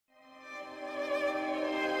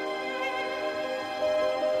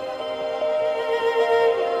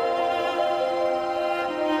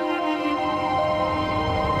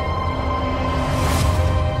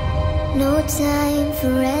time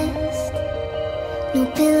for rest. No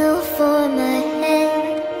pillow for my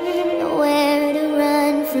head. Nowhere to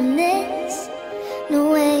run from this.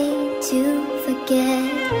 No way to forget.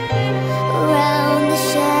 Around the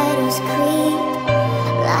shadows creep.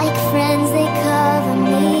 Like friends they cover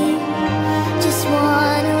me. Just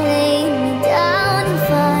wanna lay me down and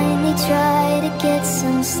finally try to get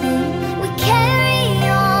some sleep. We carry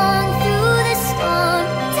on through the storm.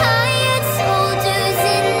 Tired soldiers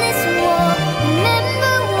in this war.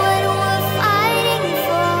 Remember what we're fighting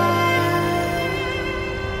for.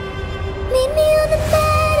 Meet me on the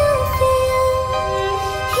battlefield,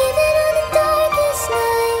 even on the darkest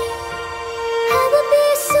night. I will be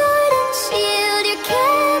your sword and shield, your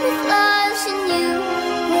camouflage, and you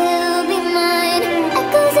will be mine.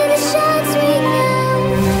 Echoes of the shots ring out.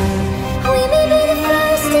 We may be the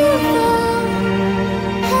first to fall.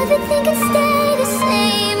 Everything could stay the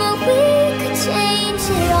same, or we could change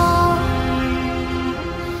it all.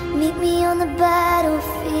 Meet me on the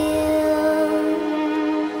battlefield.